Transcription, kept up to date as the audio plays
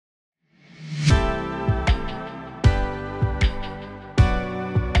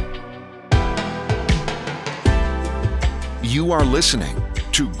You are listening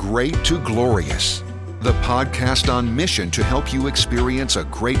to Great to Glorious, the podcast on mission to help you experience a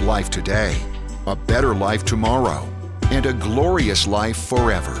great life today, a better life tomorrow, and a glorious life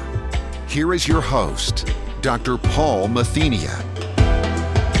forever. Here is your host, Dr. Paul Mathenia.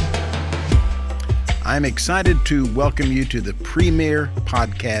 I'm excited to welcome you to the premier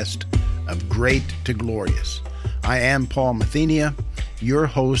podcast of Great to Glorious. I am Paul Mathenia, your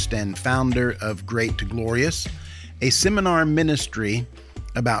host and founder of Great to Glorious, a seminar ministry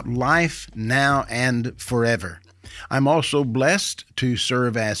about life now and forever. I'm also blessed to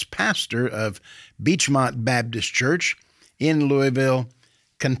serve as pastor of Beechmont Baptist Church in Louisville,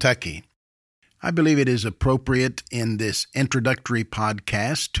 Kentucky. I believe it is appropriate in this introductory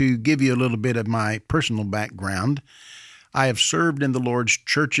podcast to give you a little bit of my personal background. I have served in the Lord's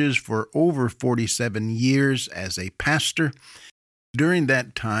churches for over 47 years as a pastor. During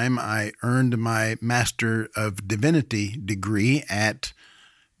that time, I earned my Master of Divinity degree at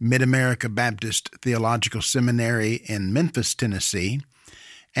Mid-America Baptist Theological Seminary in Memphis, Tennessee,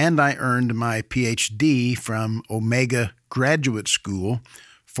 and I earned my PhD from Omega Graduate School,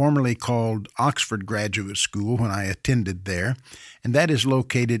 formerly called Oxford Graduate School when I attended there, and that is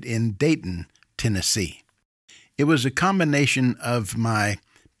located in Dayton, Tennessee. It was a combination of my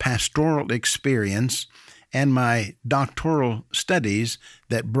pastoral experience and my doctoral studies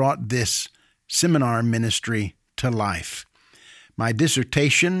that brought this seminar ministry to life. My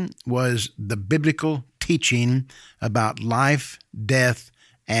dissertation was the biblical teaching about life, death,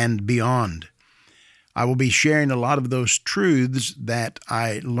 and beyond. I will be sharing a lot of those truths that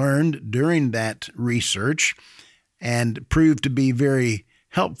I learned during that research and proved to be very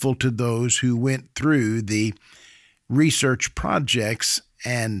helpful to those who went through the research projects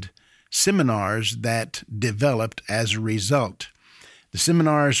and seminars that developed as a result. The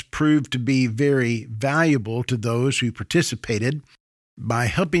seminars proved to be very valuable to those who participated by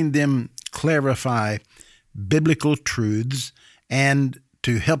helping them clarify biblical truths and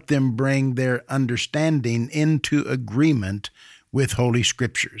to help them bring their understanding into agreement with Holy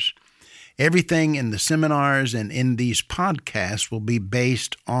Scriptures. Everything in the seminars and in these podcasts will be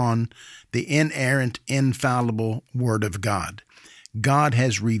based on the inerrant, infallible Word of God. God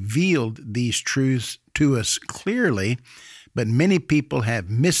has revealed these truths to us clearly, but many people have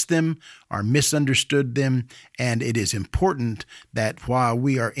missed them or misunderstood them, and it is important that while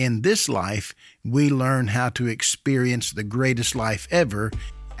we are in this life, we learn how to experience the greatest life ever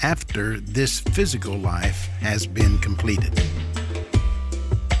after this physical life has been completed.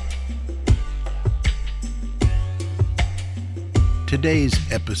 Today's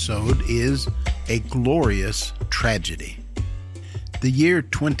episode is a glorious tragedy. The year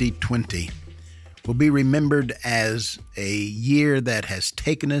 2020 will be remembered as a year that has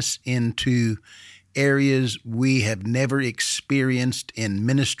taken us into areas we have never experienced in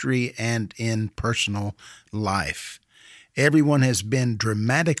ministry and in personal life. Everyone has been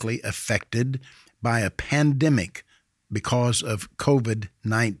dramatically affected by a pandemic because of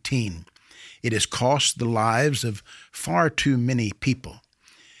COVID-19. It has cost the lives of far too many people.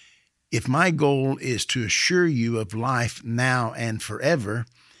 If my goal is to assure you of life now and forever,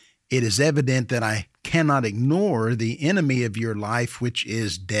 it is evident that I cannot ignore the enemy of your life, which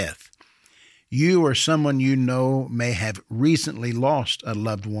is death. You or someone you know may have recently lost a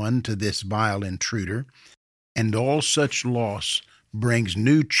loved one to this vile intruder, and all such loss brings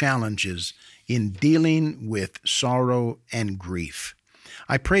new challenges in dealing with sorrow and grief.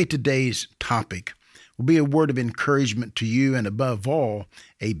 I pray today's topic will be a word of encouragement to you and, above all,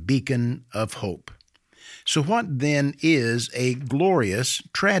 a beacon of hope. So what then is a glorious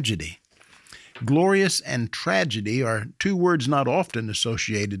tragedy? Glorious and tragedy are two words not often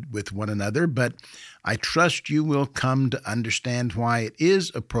associated with one another, but I trust you will come to understand why it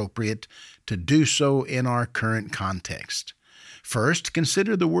is appropriate to do so in our current context. First,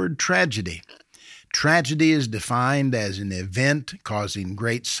 consider the word tragedy. Tragedy is defined as an event causing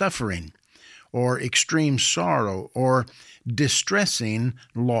great suffering, or extreme sorrow, or distressing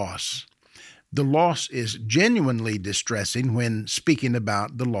loss. The loss is genuinely distressing when speaking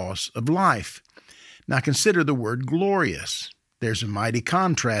about the loss of life. Now consider the word glorious. There's a mighty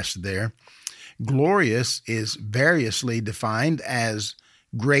contrast there. Glorious is variously defined as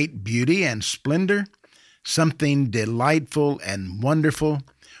great beauty and splendor, something delightful and wonderful,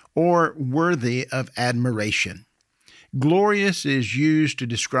 or worthy of admiration. Glorious is used to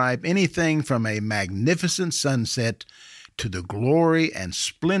describe anything from a magnificent sunset to the glory and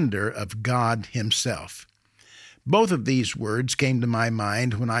splendor of God Himself. Both of these words came to my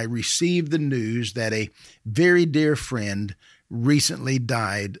mind when I received the news that a very dear friend recently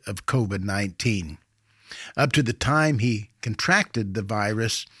died of COVID-19. Up to the time he contracted the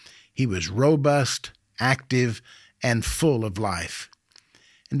virus, he was robust, active, and full of life.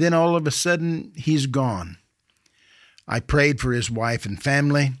 And then all of a sudden, he's gone. I prayed for his wife and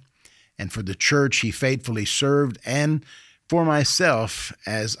family, and for the church he faithfully served, and for myself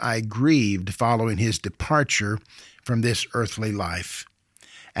as I grieved following his departure from this earthly life.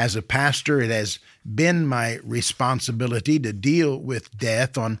 As a pastor, it has been my responsibility to deal with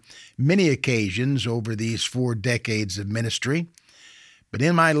death on many occasions over these 4 decades of ministry. But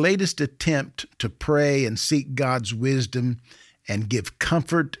in my latest attempt to pray and seek God's wisdom and give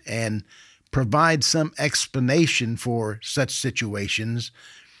comfort and provide some explanation for such situations,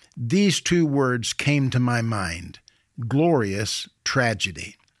 these 2 words came to my mind: glorious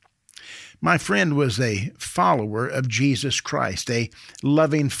tragedy. My friend was a follower of Jesus Christ, a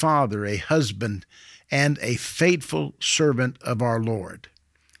loving father, a husband, and a faithful servant of our Lord.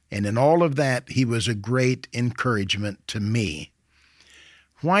 And in all of that, he was a great encouragement to me.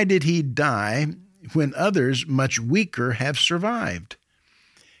 Why did he die when others much weaker have survived?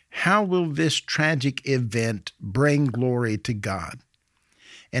 How will this tragic event bring glory to God?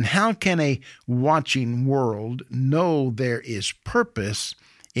 And how can a watching world know there is purpose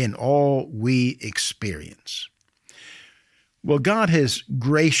in all we experience? Well, God has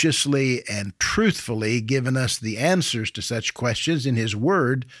graciously and truthfully given us the answers to such questions in His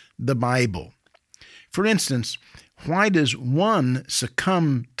Word, the Bible. For instance, why does one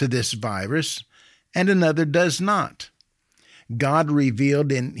succumb to this virus and another does not? God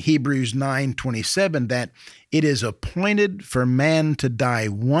revealed in Hebrews 9:27 that it is appointed for man to die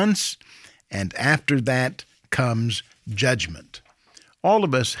once, and after that comes judgment. All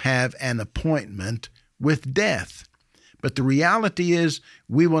of us have an appointment with death, but the reality is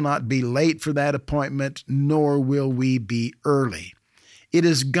we will not be late for that appointment, nor will we be early. It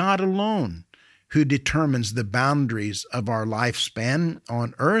is God alone who determines the boundaries of our lifespan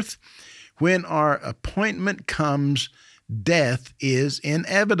on earth. When our appointment comes, death is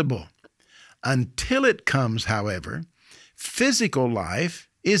inevitable. Until it comes, however, physical life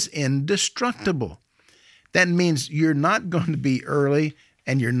is indestructible. That means you're not going to be early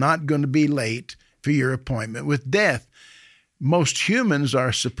and you're not going to be late for your appointment with death. Most humans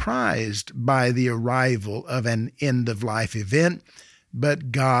are surprised by the arrival of an end-of-life event,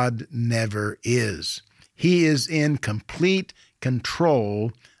 but God never is. He is in complete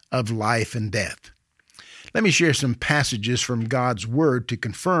control of life and death. Let me share some passages from God's Word to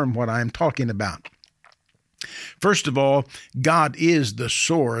confirm what I'm talking about. First of all, God is the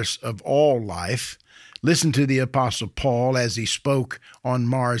source of all life. Listen to the Apostle Paul as he spoke on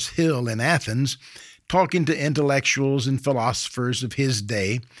Mars Hill in Athens, talking to intellectuals and philosophers of his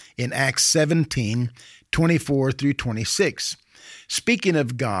day in Acts 17:24 through 26. Speaking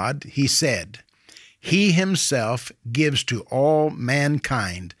of God, he said, "He himself gives to all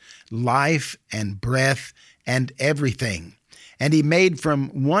mankind life and breath and everything. And he made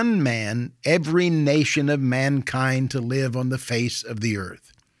from one man every nation of mankind to live on the face of the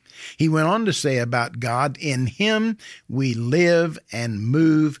earth." He went on to say about God, "In him we live and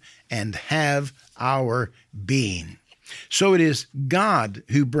move and have our being." So it is God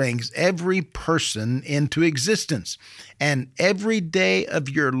who brings every person into existence, and every day of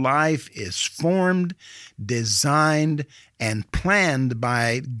your life is formed, designed, and planned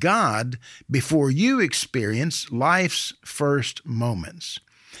by God before you experience life's first moments.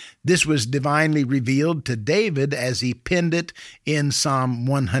 This was divinely revealed to David as he penned it in Psalm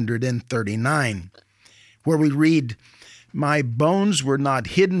 139, where we read, "My bones were not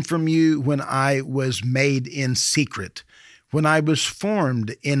hidden from you when I was made in secret, when I was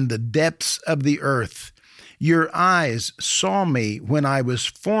formed in the depths of the earth. Your eyes saw me when I was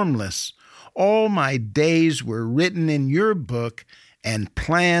formless. All my days were written in your book and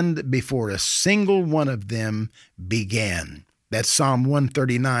planned before a single one of them began." That's Psalm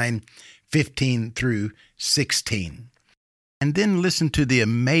 139:15 through 16. And then listen to the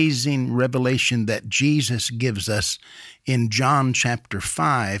amazing revelation that Jesus gives us in John chapter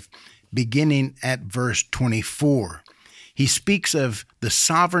 5, beginning at verse 24. He speaks of the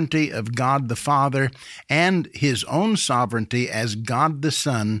sovereignty of God the Father and his own sovereignty as God the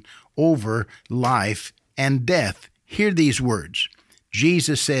Son over life and death. Hear these words.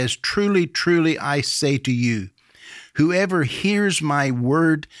 Jesus says, "Truly, truly, I say to you, whoever hears my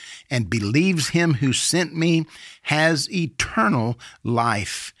word and believes him who sent me has eternal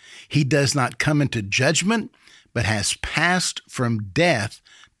life. He does not come into judgment, but has passed from death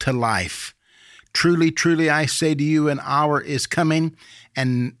to life. Truly, truly, I say to you, an hour is coming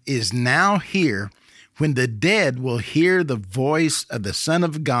and is now here when the dead will hear the voice of the Son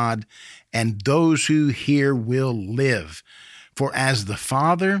of God, and those who hear will live. For as the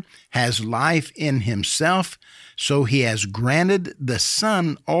Father has life in himself, so he has granted the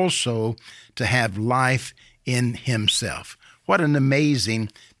Son also to have life in himself. What an amazing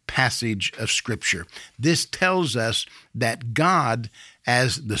passage of Scripture. This tells us that God,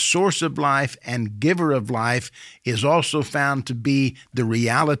 as the source of life and giver of life, is also found to be the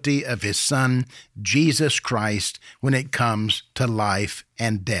reality of his Son, Jesus Christ, when it comes to life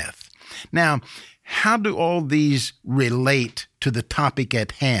and death. Now, how do all these relate to the topic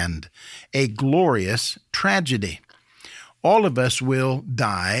at hand, a glorious tragedy? All of us will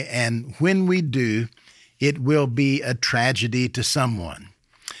die, and when we do, it will be a tragedy to someone.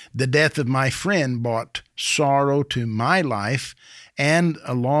 The death of my friend brought sorrow to my life, and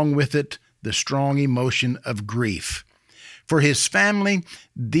along with it, the strong emotion of grief. For his family,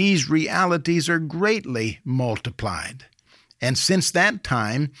 these realities are greatly multiplied. And since that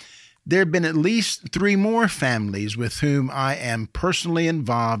time, there have been at least 3 more families with whom I am personally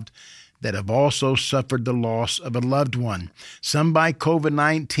involved that have also suffered the loss of a loved one, some by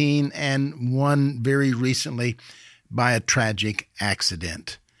COVID-19 and one very recently by a tragic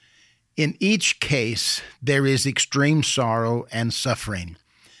accident. In each case, there is extreme sorrow and suffering.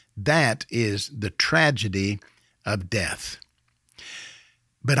 That is the tragedy of death.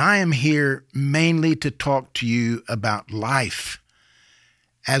 But I am here mainly to talk to you about life.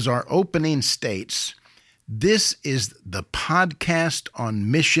 As our opening states, this is the podcast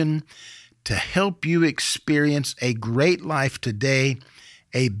on mission to help you experience a great life today,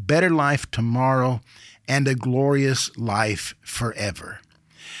 a better life tomorrow, and a glorious life forever.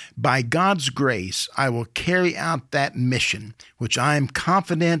 By God's grace, I will carry out that mission, which I am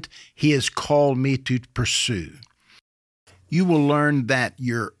confident He has called me to pursue. You will learn that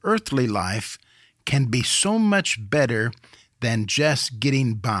your earthly life can be so much better than just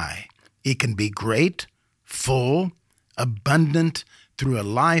getting by. It can be great, full, abundant, through a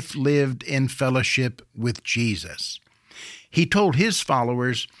life lived in fellowship with Jesus. He told His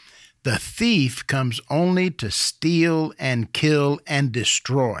followers, "The thief comes only to steal and kill and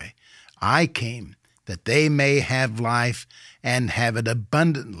destroy. I came that they may have life and have it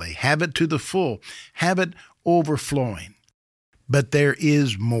abundantly, have it to the full, have it overflowing." But there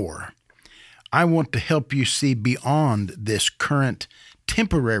is more. I want to help you see beyond this current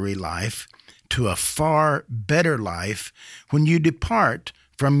temporary life to a far better life when you depart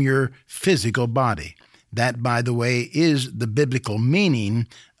from your physical body. That, by the way, is the biblical meaning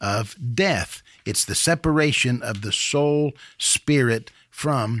of death. It's the separation of the soul, spirit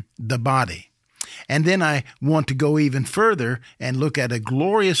from the body. And then I want to go even further and look at a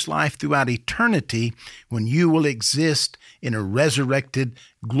glorious life throughout eternity when you will exist in a resurrected,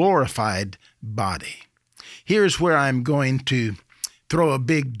 glorified body. Here's where I'm going to throw a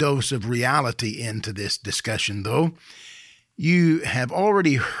big dose of reality into this discussion, though. You have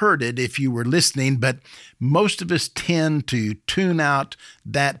already heard it if you were listening, but most of us tend to tune out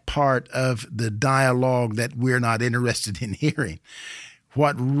that part of the dialogue that we're not interested in hearing.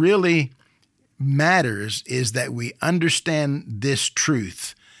 What really matters is that we understand this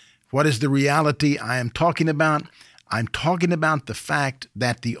truth. What is the reality I am talking about? I'm talking about the fact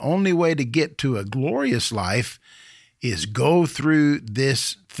that the only way to get to a glorious life is go through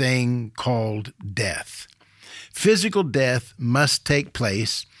this thing called death. Physical death must take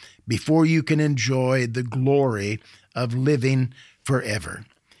place before you can enjoy the glory of living forever.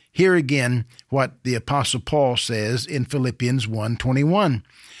 Hear again what the Apostle Paul says in Philippians 1:21.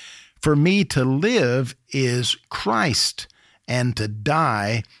 "For me to live is Christ, and to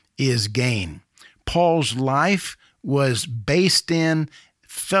die is gain." Paul's life was based in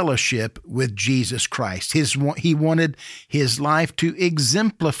fellowship with Jesus Christ. He wanted his life to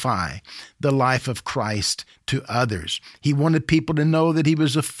exemplify the life of Christ to others. He wanted people to know that he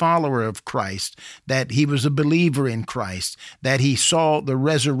was a follower of Christ, that he was a believer in Christ, that he saw the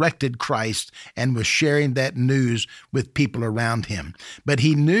resurrected Christ and was sharing that news with people around him. But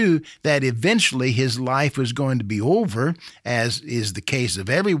he knew that eventually his life was going to be over, as is the case of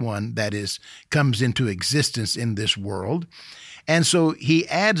everyone that comes into existence in this world. And so he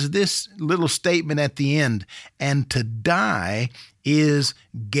adds this little statement at the end, "and to die is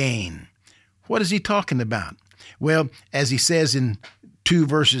gain." What is he talking about? Well, as he says in 2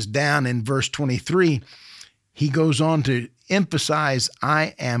 verses down in verse 23, he goes on to emphasize,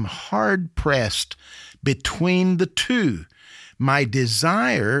 "I am hard-pressed between the two. My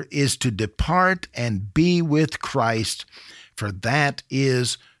desire is to depart and be with Christ, for that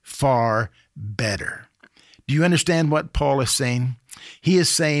is far better." Do you understand what Paul is saying? He is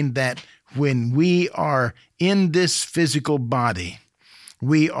saying that when we are in this physical body,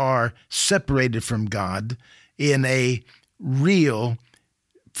 we are separated from God in a real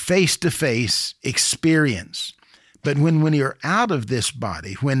face-to-face experience. But when you're out of this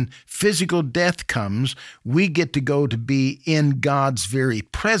body, when physical death comes, we get to go to be in God's very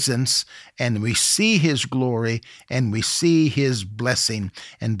presence, and we see His glory and we see His blessing.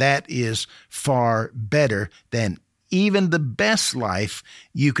 And that is far better than even the best life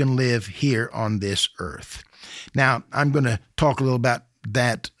you can live here on this earth. Now, I'm going to talk about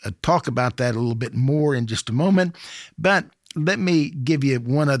that a little bit more in just a moment, but let me give you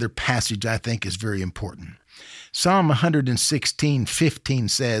one other passage I think is very important. Psalm 116:15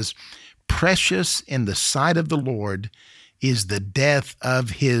 says, "Precious in the sight of the Lord is the death of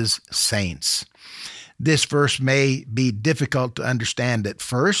His saints." This verse may be difficult to understand at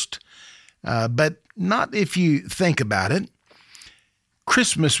first, but not if you think about it.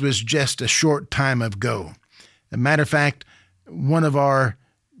 Christmas was just a short time ago. As a matter of fact, one of our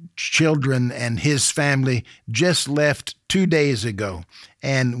children and his family just left 2 days ago,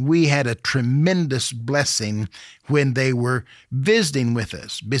 and we had a tremendous blessing when they were visiting with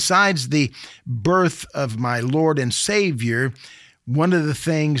us. Besides the birth of my Lord and Savior, one of the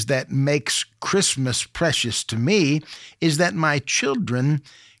things that makes Christmas precious to me is that my children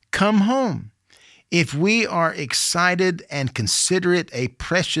come home. If we are excited and consider it a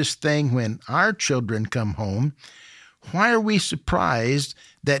precious thing when our children come home, why are we surprised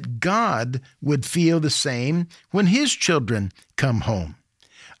that God would feel the same when His children come home?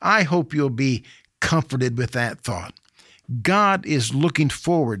 I hope you'll be comforted with that thought. God is looking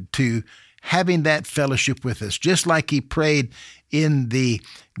forward to having that fellowship with us, just like He prayed in the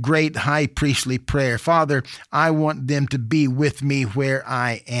great high priestly prayer. Father, I want them to be with me where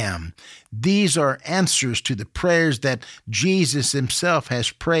I am. These are answers to the prayers that Jesus Himself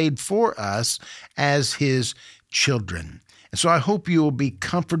has prayed for us as His children. And so I hope you will be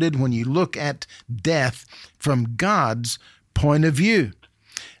comforted when you look at death from God's point of view.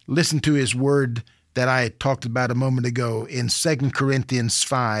 Listen to His word that I talked about a moment ago in 2 Corinthians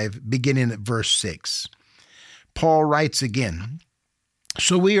 5, beginning at verse 6. Paul writes again,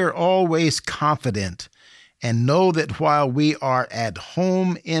 "So we are always confident and know that while we are at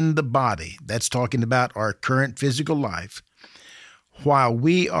home in the body," that's talking about our current physical life, "while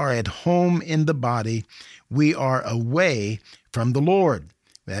we are at home in the body, we are away from the Lord."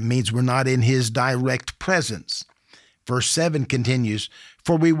 That means we're not in His direct presence. Verse 7 continues,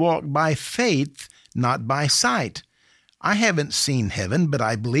 "For we walk by faith, not by sight. I haven't seen heaven, but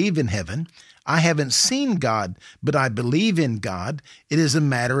I believe in heaven. I haven't seen God, but I believe in God. It is a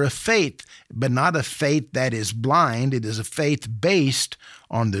matter of faith, but not a faith that is blind. It is a faith based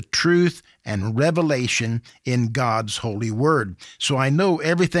on the truth and revelation in God's holy word. So I know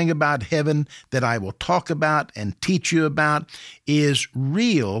everything about heaven that I will talk about and teach you about is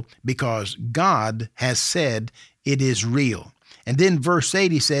real because God has said it is real." And then verse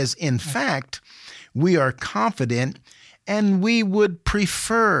 8, he says, "In fact, we are confident and we would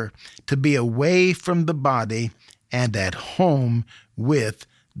prefer to be away from the body and at home with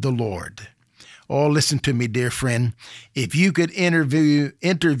the Lord." Oh, listen to me, dear friend. If you could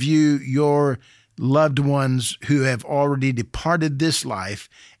interview your loved ones who have already departed this life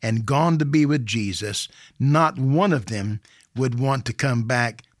and gone to be with Jesus, not one of them would want to come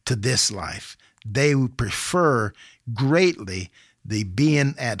back to this life. They would prefer greatly the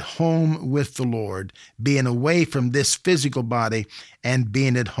being at home with the Lord, being away from this physical body and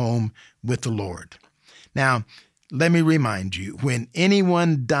being at home with the Lord. Now, let me remind you, when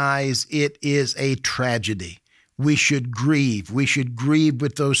anyone dies, it is a tragedy. We should grieve. We should grieve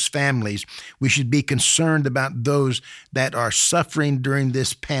with those families. We should be concerned about those that are suffering during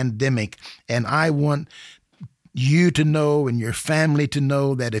this pandemic. And I want you to know and your family to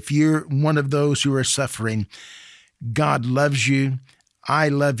know that if you're one of those who are suffering, God loves you. I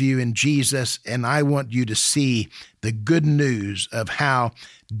love you in Jesus, and I want you to see the good news of how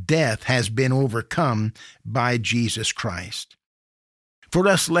death has been overcome by Jesus Christ. For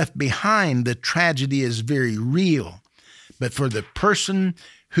us left behind, the tragedy is very real, but for the person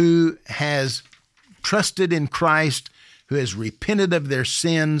who has trusted in Christ, who has repented of their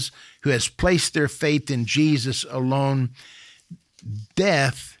sins, who has placed their faith in Jesus alone,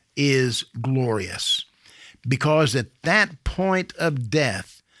 death is glorious. Because at that point of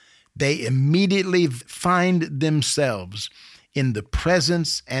death, they immediately find themselves in the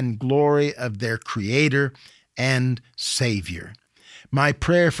presence and glory of their Creator and Savior. My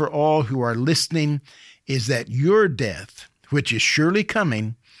prayer for all who are listening is that your death, which is surely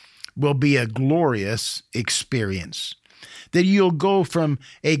coming, will be a glorious experience. that you'll go from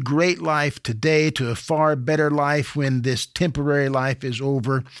a great life today to a far better life when this temporary life is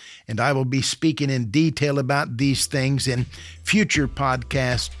over. And I will be speaking in detail about these things in future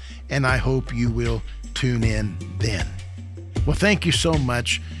podcasts, and I hope you will tune in then. Well, thank you so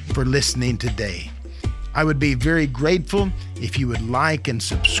much for listening today. I would be very grateful if you would like and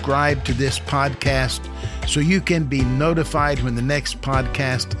subscribe to this podcast so you can be notified when the next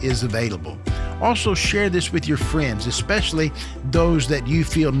podcast is available. Also, share this with your friends, especially those that you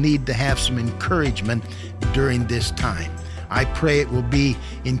feel need to have some encouragement during this time. I pray it will be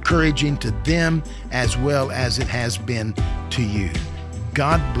encouraging to them as well as it has been to you.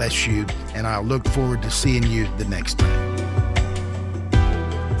 God bless you, and I'll look forward to seeing you the next time.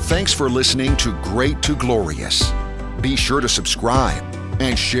 Thanks for listening to Great to Glorious. Be sure to subscribe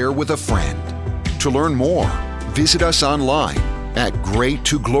and share with a friend. To learn more, visit us online at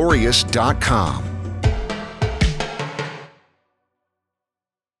greatttoglorious.com.